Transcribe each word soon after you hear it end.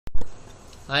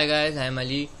Hi guys, I am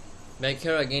Ali, back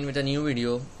here again with a new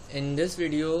video. In this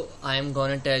video I am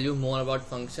gonna tell you more about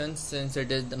functions, since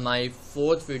it is my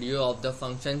fourth video of the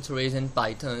functions raised in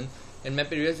Python. In my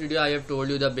previous video I have told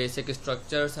you the basic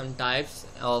structure, some types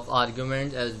of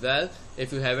arguments as well.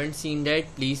 If you haven't seen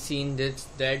that, please see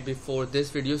that before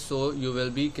this video, so you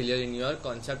will be clear in your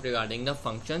concept regarding the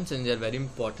functions, since they are very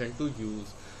important to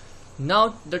use.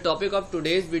 Now the topic of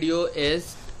today's video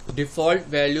is default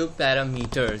value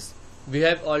parameters. We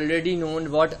have already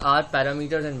known what are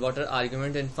parameters and what are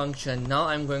arguments in function. Now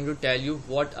I am going to tell you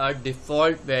what are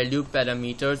default value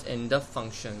parameters in the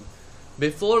function.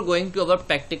 Before going to our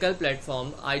practical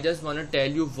platform, I just want to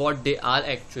tell you what they are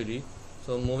actually.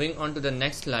 So moving on to the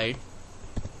next slide.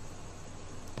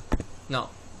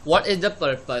 Now, what is the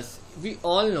purpose? We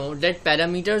all know that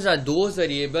parameters are those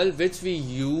variables which we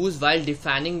use while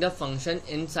defining the function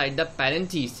inside the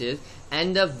parentheses,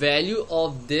 and the value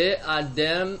of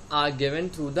them are given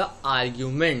through the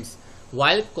arguments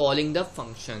while calling the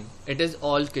function. It is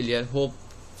all clear, hope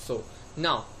so.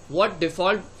 Now what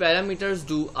default parameters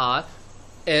do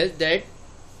is that,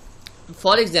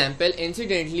 for example,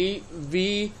 incidentally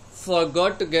we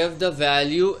forgot to give the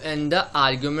value in the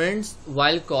arguments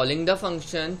while calling the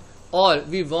function, or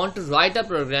we want to write a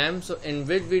program so in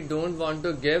which we don't want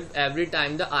to give every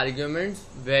time the arguments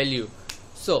value.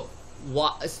 So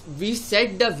we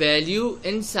set the value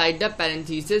inside the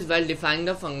parentheses while defining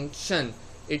the function.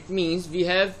 It means we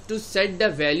have to set the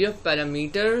value of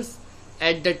parameters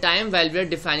at the time while we are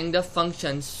defining the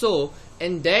function. So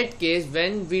in that case,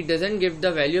 when we doesn't give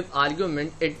the value of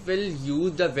argument, it will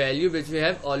use the value which we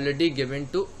have already given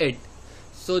to it.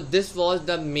 So this was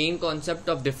the main concept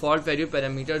of default value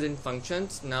parameters in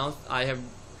functions. Now I have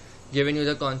given you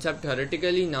the concept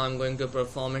theoretically. Now I'm going to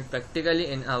perform it practically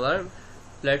in our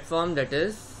platform, that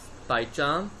is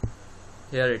PyCharm.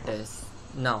 Here it is.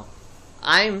 Now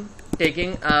I'm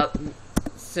taking a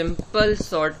simple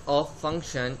sort of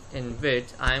function in which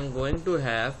I am going to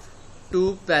have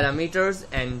two parameters,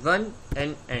 n1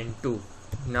 and n2.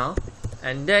 Now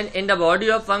and then in the body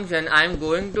of function I am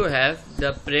going to have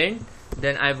the print.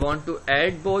 Then I want to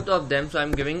add both of them, so I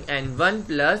am giving n1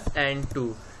 plus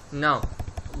n2. Now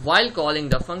while calling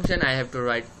the function I have to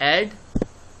write add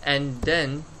and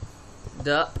then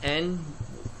the n,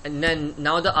 and then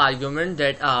now the argument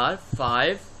that are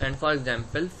 5 and for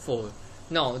example 4.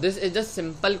 Now this is the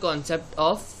simple concept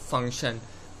of function,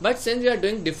 but since we are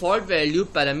doing default value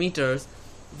parameters,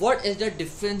 what is the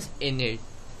difference in it?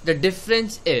 The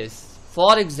difference is,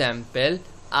 for example,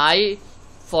 I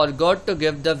forgot to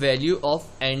give the value of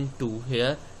n2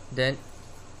 here, then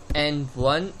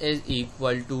n1 is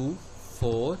equal to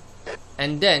 4,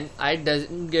 and then I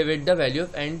doesn't give it the value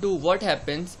of n2. What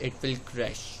happens? It will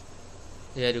crash.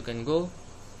 Here you can go.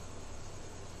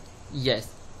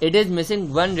 Yes, it is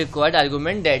missing one required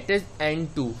argument, that is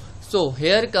n2. So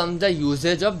here comes the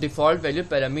usage of default value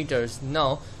parameters.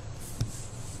 Now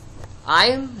I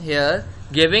am here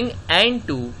giving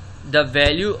n2 the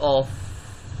value of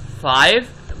 5,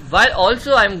 while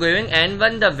also I am giving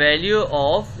n1 the value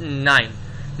of 9.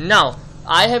 Now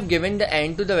I have given the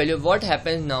n2 the value. What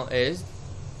happens now is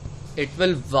it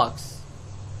will works.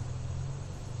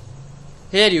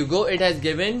 Here you go, it has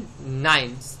given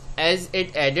 9 as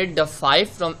it added the 5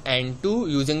 from n2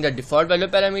 using the default value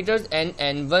parameters, and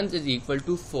n1 is equal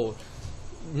to 4.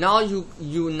 Now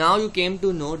you came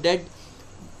to know that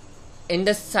in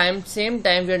the same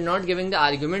time we are not giving the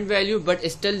argument value, but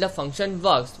still the function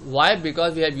works. Why?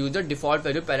 Because we have used the default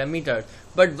value parameters.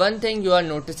 But one thing you are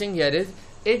noticing here is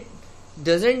it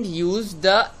doesn't use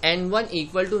the n1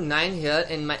 equal to 9 here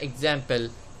in my example.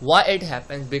 Why it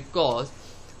happens? Because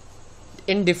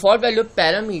in default value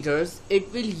parameters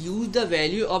it will use the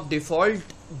value of default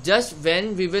just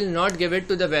when we will not give it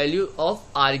to the value of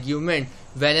argument.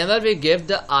 Whenever we give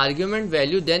the argument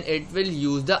value, then it will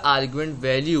use the argument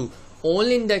value.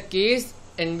 Only in the case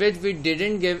in which we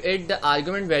didn't give it the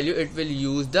argument value, it will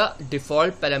use the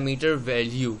default parameter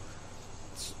value.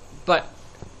 But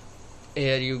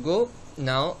here you go.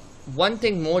 Now one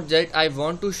thing more that I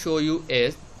want to show you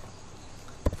is,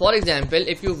 for example,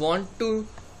 if you want to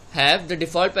have the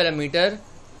default parameter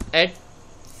at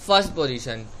first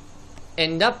position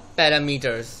in the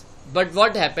parameters, but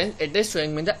what happens, it is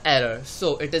showing me the error.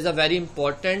 So it is a very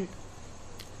important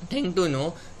thing to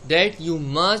know that you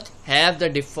must have the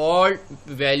default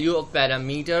value of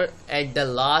parameter at the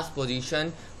last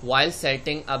position while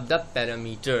setting up the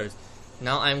parameters.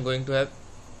 Now I am going to have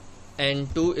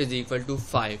n2 is equal to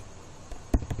 5.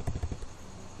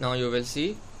 Now you will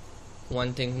see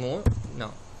one thing more.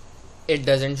 Now it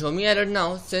doesn't show me error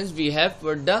now, since we have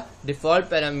put the default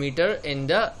parameter in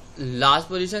the last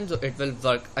position, so it will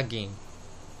work again.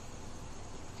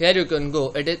 Here you can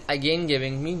go, it is again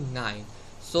giving me 9.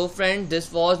 So friend,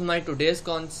 this was my today's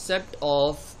concept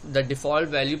of the default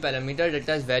value parameter. That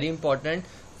is very important,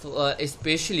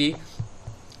 especially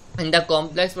in the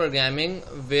complex programming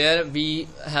where we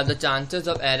have the chances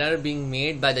of error being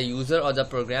made by the user or the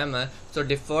programmer. So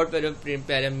default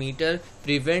parameter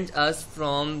prevents us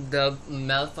from the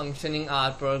malfunctioning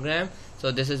our program.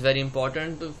 So this is very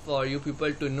important for you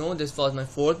people to know. This was my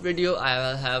 4th video. I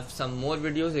will have some more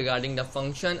videos regarding the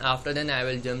function. After then I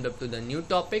will jump up to the new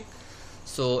topic.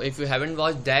 So if you haven't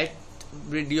watched that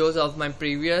videos of my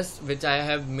previous which I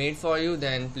have made for you,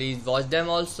 then please watch them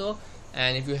also.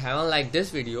 And if you haven't liked this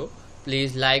video,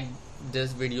 please like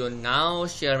this video now,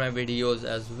 share my videos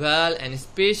as well, and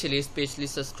especially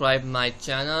subscribe my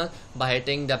channel by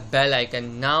hitting the bell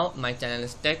icon now. My channel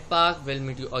is Tech Park. We'll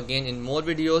meet you again in more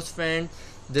videos, friends.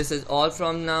 This is all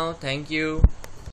from now. Thank you.